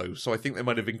billing, though, so I think they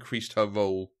might have increased her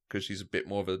role because she's a bit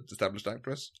more of an established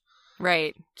actress.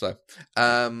 Right. So,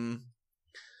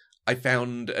 I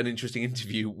found an interesting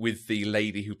interview with the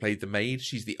lady who played the maid.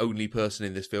 She's the only person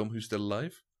in this film who's still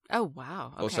alive. Oh,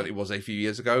 wow. Okay. Or certainly was a few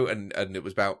years ago, and it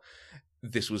was about,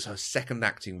 this was her second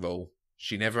acting role.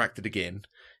 She never acted again.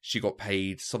 She got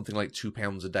paid something like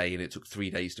 £2 a day, and it took 3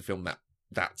 days to film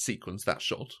that sequence, that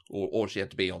shot, or she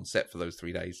had to be on set for those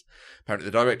 3 days. Apparently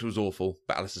the director was awful,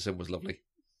 but Alistair Sim was lovely.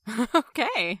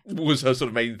 Okay. Was her sort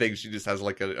of main thing. She just has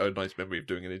like a nice memory of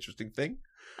doing an interesting thing.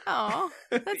 Oh,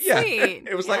 that's yeah. sweet.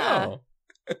 It was like, oh.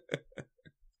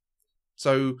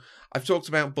 So I've talked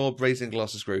about Bob raising a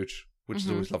glass of Scrooge, which is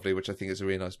always lovely, which I think is a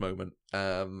really nice moment.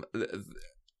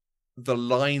 The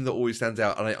line that always stands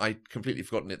out, and I'd completely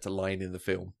forgotten it's a line in the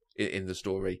film, in the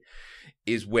story,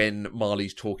 is when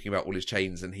Marley's talking about all his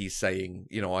chains and he's saying,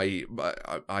 you know,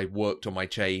 I worked on my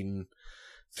chain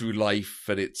through life,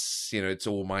 and it's, you know, it's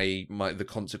all the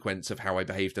consequence of how I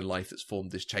behaved in life that's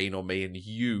formed this chain on me, and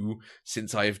you,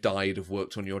 since I have died, have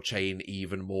worked on your chain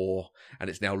even more, and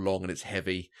it's now long and it's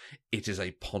heavy. It is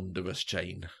a ponderous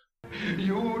chain.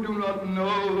 You do not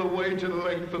know the weight and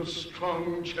length of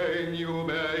strong chain you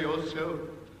bear yourself.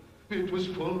 It was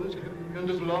full as heavy and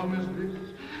as long as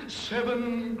this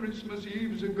 7 Christmas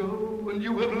Eves ago, and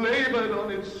you have labored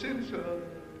on it since. It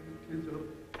is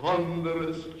a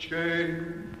ponderous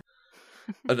chain.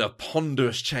 And a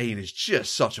ponderous chain is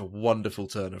just such a wonderful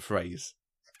turn of phrase.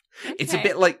 Okay. It's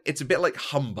a bit like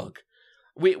humbug.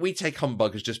 We take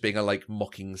humbug as just being a like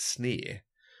mocking sneer.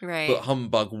 Right. But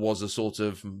humbug was a sort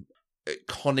of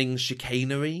conning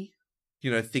chicanery,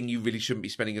 you know, thing you really shouldn't be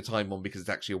spending your time on because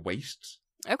it's actually a waste.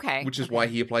 Okay. Which is why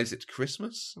he applies it to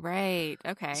Christmas. Right.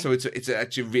 Okay. So it's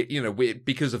actually, you know,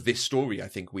 because of this story, I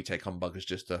think we take humbug as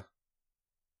just a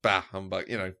humbug,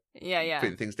 you know. Yeah.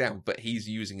 Putting things down. But he's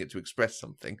using it to express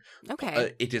something.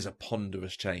 Okay. It is a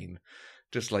ponderous chain.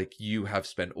 Just like you have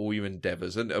spent all your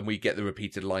endeavours. And we get the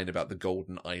repeated line about the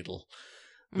golden idol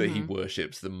that he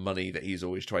worships, the money that he's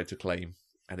always tried to claim,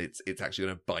 and it's actually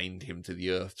going to bind him to the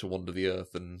earth, to wander the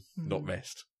earth and not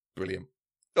rest. Brilliant.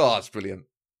 Oh, it's brilliant.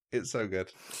 It's so good.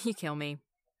 You kill me.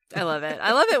 I love it.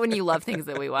 I love it when you love things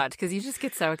that we watch, because you just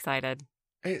get so excited.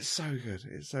 It's so good.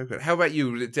 It's so good. How about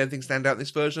you? Did anything stand out in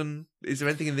this version? Is there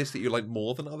anything in this that you like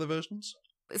more than other versions?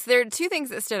 So there are 2 things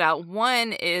that stood out.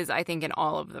 One is, I think, in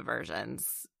all of the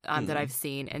versions that I've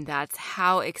seen, and that's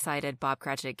how excited Bob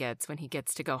Cratchit gets when he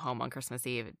gets to go home on Christmas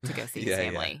Eve to go see his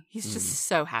family. Yeah. He's just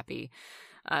so happy.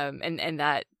 And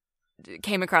that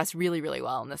came across really, really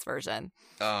well in this version.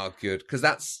 Oh, good. Because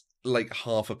that's like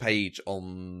half a page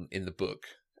in the book.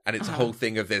 And it's a whole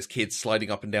thing of there's kids sliding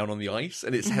up and down on the ice.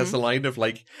 And it has a line of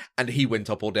like, and he went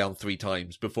up or down 3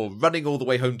 times before running all the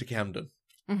way home to Camden.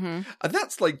 And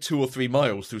that's like 2 or 3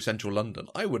 miles through central London.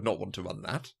 I would not want to run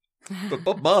that. But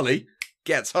Bob Marley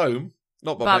gets home.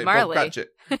 Not Bob Marley. Bob Cratchit.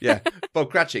 Yeah,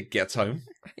 Bob Cratchit gets home.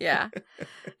 Yeah.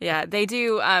 They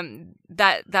do.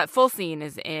 That full scene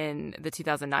is in the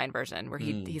 2009 version where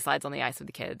he slides on the ice with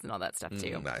the kids and all that stuff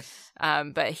too. Nice.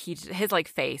 But his like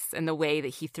face and the way that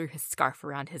he threw his scarf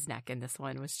around his neck in this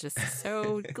one was just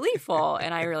so gleeful,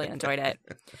 and I really enjoyed it.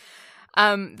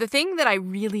 The thing that I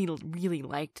really, really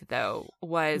liked though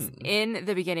was in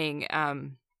the beginning,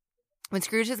 when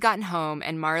Scrooge has gotten home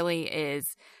and Marley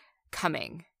is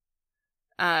coming.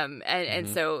 And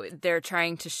so they're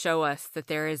trying to show us that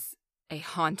there is a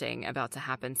haunting about to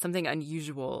happen. Something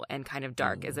unusual and kind of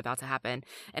dark is about to happen.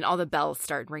 And all the bells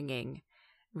start ringing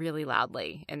really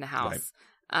loudly in the house.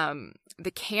 Right.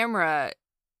 The camera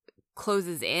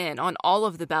closes in on all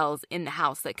of the bells in the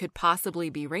house that could possibly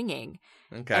be ringing.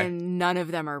 Okay. And none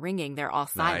of them are ringing. They're all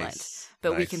silent. Nice.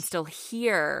 But we can still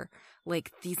hear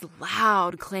like these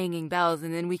loud clanging bells,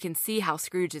 and then we can see how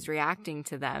Scrooge is reacting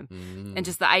to them. And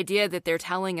just the idea that they're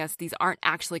telling us these aren't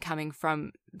actually coming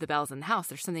from the bells in the house,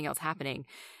 there's something else happening.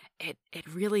 It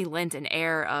really lent an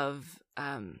air of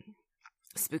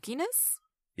spookiness.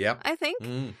 Yeah, I think.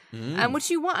 Which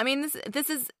you want. I mean, this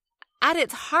is at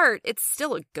its heart, it's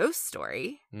still a ghost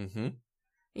story.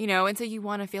 You know, and so you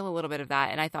want to feel a little bit of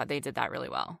that, and I thought they did that really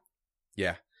well.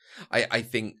 Yeah, I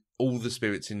think all the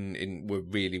spirits in were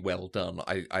really well done.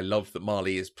 I love that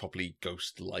Marley is properly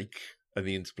ghost-like and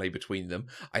the interplay between them.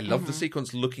 I love the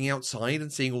sequence looking outside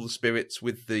and seeing all the spirits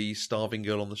with the starving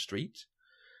girl on the street.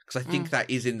 Because I think that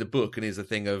is in the book and is a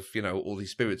thing of, you know, all these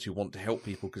spirits who want to help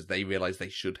people because they realise they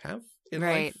should have in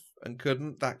life and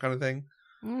couldn't, that kind of thing.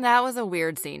 That was a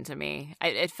weird scene to me.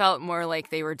 It felt more like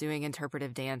they were doing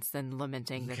interpretive dance than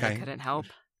lamenting that they couldn't help.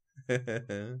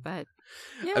 But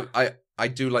yeah, I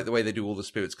do like the way they do all the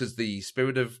spirits, because the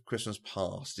spirit of Christmas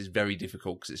Past is very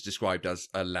difficult because it's described as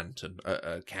a lantern,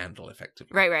 a candle,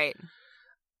 effectively. Right.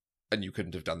 And you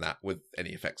couldn't have done that with any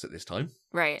effects at this time.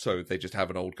 Right. So they just have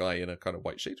an old guy in a kind of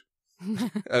white sheet,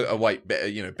 a white,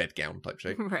 bedgown type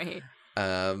shape. Right.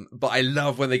 But I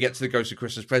love when they get to the Ghost of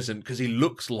Christmas Present, because he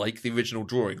looks like the original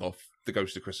drawing of the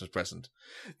Ghost of Christmas Present.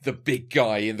 The big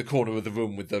guy in the corner of the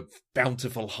room with the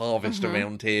bountiful harvest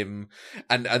around him.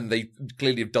 And they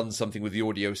clearly have done something with the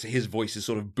audio, so his voice is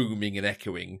sort of booming and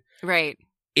echoing. Right.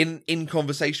 in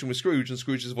conversation with Scrooge, and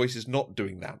Scrooge's voice is not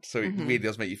doing that. So it really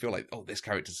does make you feel like, oh, this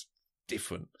character's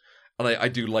different. And I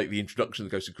do like the introduction of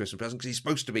the Ghost of Christmas Present, because he's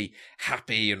supposed to be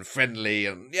happy and friendly,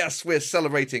 and yes, we're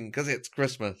celebrating because it's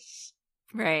Christmas.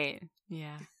 Right.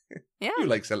 Yeah. Yeah. You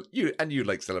like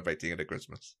celebrating at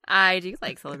Christmas. I do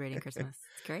like celebrating Christmas.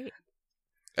 It's great.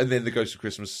 And then the Ghost of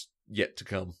Christmas yet to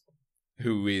come,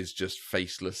 who is just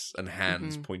faceless and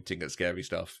hands pointing at scary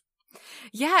stuff.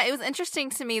 Yeah, it was interesting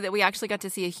to me that we actually got to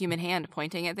see a human hand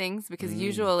pointing at things, because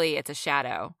usually it's a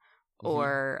shadow.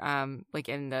 Or like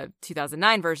in the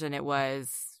 2009 version, it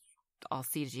was all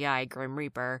CGI, Grim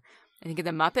Reaper. I think in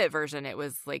the Muppet version, it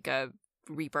was like a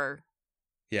Reaper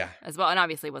as well. And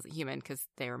obviously it wasn't human because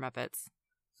they were Muppets.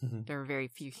 There were very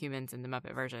few humans in the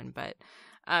Muppet version. But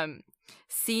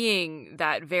seeing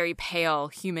that very pale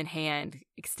human hand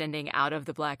extending out of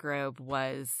the black robe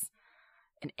was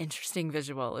an interesting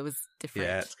visual. It was different.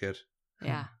 Yeah, it's good.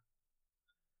 Yeah.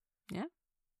 Yeah.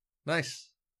 Nice.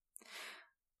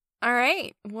 All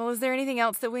right. Well, is there anything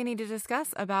else that we need to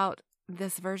discuss about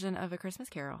this version of A Christmas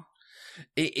Carol?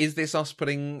 Is this us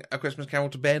putting A Christmas Carol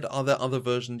to bed? Are there other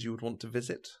versions you would want to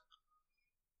visit?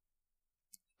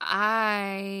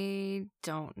 I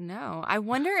don't know. I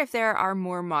wonder if there are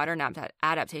more modern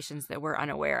adaptations that we're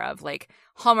unaware of, like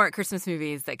Hallmark Christmas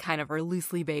movies that kind of are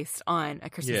loosely based on A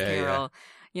Christmas Carol.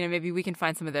 You know, maybe we can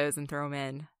find some of those and throw them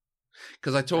in.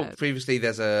 Because I talked previously,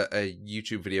 there's a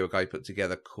YouTube video a guy put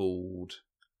together called...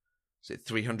 Is it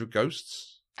 300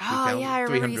 Ghosts? Oh, yeah, I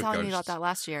remember you telling me about that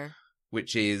last year.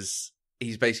 Which is,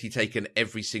 he's basically taken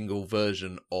every single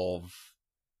version of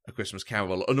A Christmas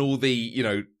Carol and all the, you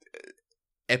know,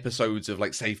 episodes of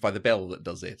like Saved by the Bell that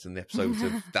does it, and the episodes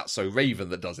of That's So Raven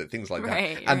that does it, things like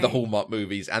that. And the Hallmark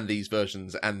movies, and these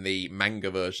versions, and the manga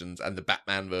versions, and the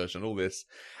Batman version, all this.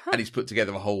 And he's put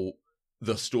together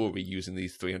the story using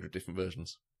these 300 different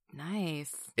versions.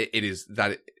 Nice. It is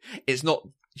that it's not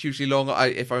hugely long.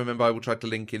 If I remember, I will try to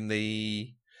link in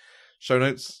the show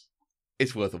notes.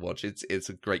 It's worth a watch. It's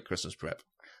a great Christmas prep.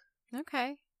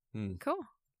 Okay. Cool.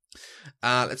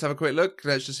 Let's have a quick look.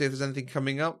 Let's just see if there's anything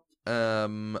coming up.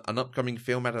 An upcoming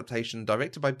film adaptation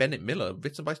directed by Bennett Miller,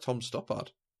 written by Tom Stoppard.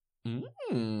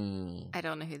 I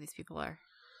don't know who these people are.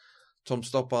 Tom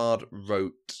Stoppard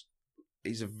wrote...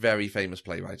 He's a very famous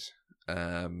playwright.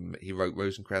 He wrote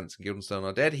Rosencrantz and Guildenstern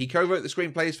Are Dead. He co-wrote the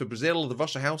screenplays for Brazil, The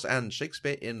Russia House, and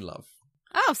Shakespeare in Love.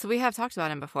 Oh, so we have talked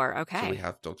about him before. Okay. So we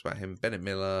have talked about him. Bennett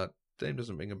Miller. Name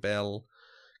doesn't ring a bell.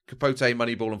 Capote,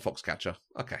 Moneyball, and Foxcatcher.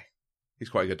 Okay. He's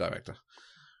quite a good director.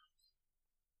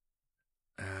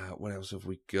 What else have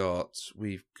we got?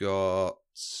 We've got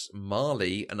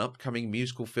Marley, an upcoming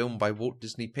musical film by Walt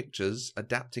Disney Pictures,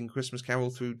 adapting Christmas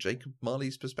Carol through Jacob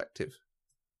Marley's perspective.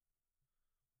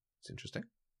 It's interesting.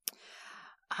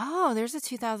 Oh, there's a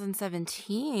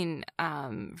 2017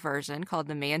 version called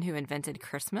The Man Who Invented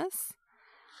Christmas.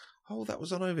 Oh, that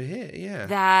was on over here, yeah.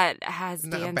 That has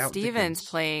Dan Stevens Dickens?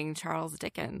 playing Charles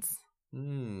Dickens.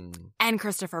 And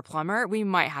Christopher Plummer. We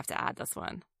might have to add this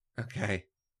one. Okay.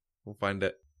 We'll find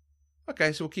it.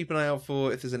 Okay, so we'll keep an eye out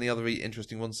for if there's any other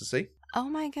interesting ones to see. Oh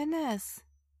my goodness.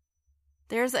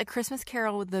 There's A Christmas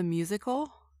Carol with the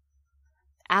musical.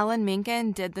 Alan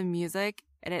Menken did the music,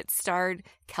 and it starred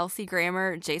Kelsey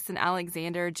Grammer, Jason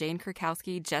Alexander, Jane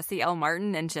Krakowski, Jesse L.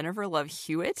 Martin, and Jennifer Love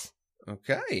Hewitt.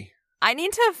 Okay. I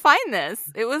need to find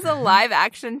this. It was a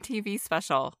live-action TV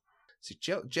special. See,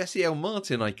 Jesse L.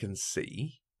 Martin I can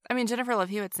see. I mean, Jennifer Love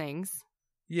Hewitt sings.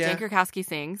 Yeah. Jane Krakowski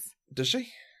sings. Does she?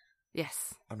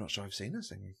 Yes. I'm not sure I've seen her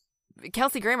singing.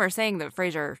 Kelsey Grammer sang the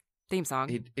Frasier theme song.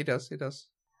 He does.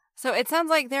 So it sounds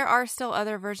like there are still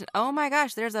other versions. Oh my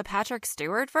gosh, there's a Patrick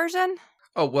Stewart version?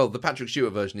 Oh, well, the Patrick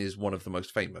Stewart version is one of the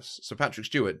most famous. So Patrick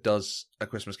Stewart does A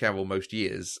Christmas Carol most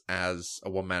years as a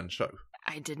one-man show.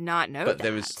 I did not know but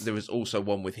that. But there was also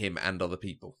one with him and other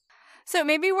people. So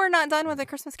maybe we're not done with A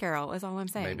Christmas Carol, is all I'm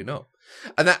saying. Maybe not.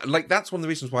 And that's one of the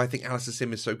reasons why I think Alistair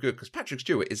Sim is so good, because Patrick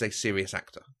Stewart is a serious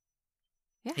actor.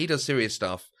 Yeah. He does serious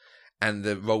stuff, and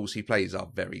the roles he plays are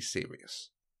very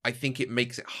serious. I think it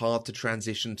makes it hard to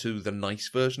transition to the nice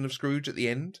version of Scrooge at the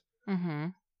end. Mm-hmm.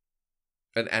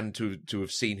 And to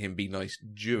have seen him be nice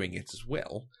during it as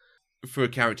well, for a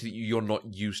character that you're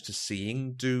not used to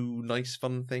seeing do nice,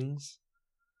 fun things.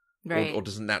 Right. Or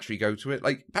doesn't naturally go to it.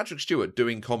 Like, Patrick Stewart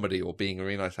doing comedy or being a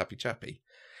really nice, happy chappy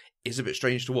is a bit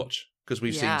strange to watch, because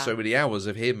we've seen so many hours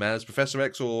of him as Professor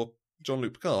X or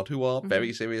Jean-Luc Picard, who are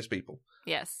very serious people.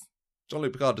 Yes.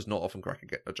 Jean-Luc Picard does not often crack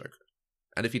a joke.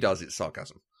 And if he does, it's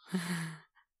sarcasm.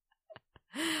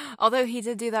 Although he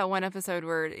did do that one episode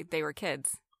where they were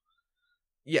kids.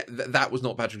 Yeah, that was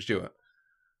not Patrick Stewart.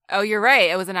 Oh, you're right.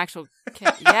 It was an actual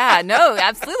kid. Yeah, no,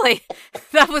 absolutely.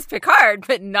 That was Picard,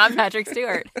 but not Patrick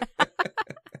Stewart.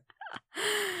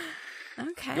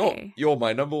 Okay. You're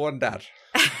my number one dad.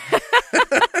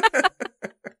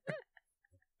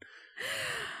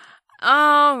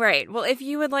 All right. Well, if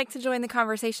you would like to join the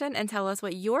conversation and tell us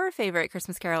what your favorite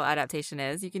Christmas Carol adaptation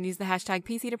is, you can use the hashtag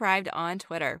PCDeprived on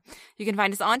Twitter. You can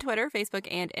find us on Twitter, Facebook,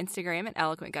 and Instagram at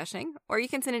Eloquent Gushing, or you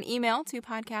can send an email to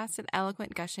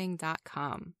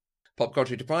podcast@eloquentgushing.com. Pop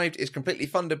Culture Deprived is completely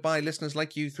funded by listeners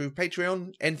like you through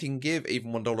Patreon. Anything you give,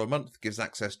 even $1 a month, gives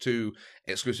access to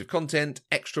exclusive content,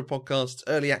 extra podcasts,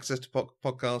 early access to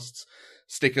podcasts,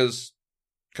 stickers,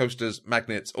 coasters,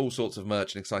 magnets, all sorts of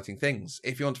merch and exciting things.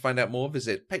 If you want to find out more,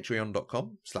 visit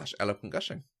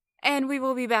patreon.com/eloquentgushing. And we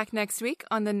will be back next week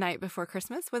on The Night Before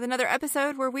Christmas with another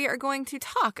episode where we are going to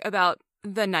talk about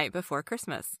The Night Before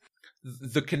Christmas.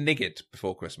 The Knigget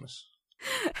Before Christmas.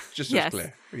 Just so it's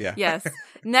clear. Yeah. Yes.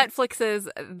 Netflix's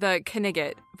The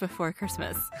Knigget Before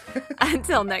Christmas.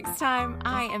 Until next time,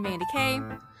 I am Mandy Kay.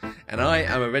 And I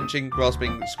am a wrenching,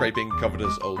 grasping, scraping,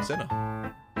 covetous old sinner.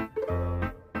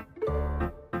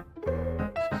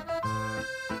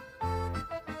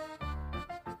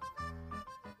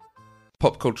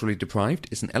 Pop Culturally Deprived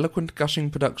is an Eloquent Gushing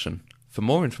production. For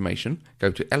more information, go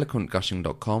to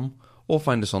eloquentgushing.com or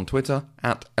find us on Twitter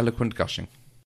 @eloquentgushing.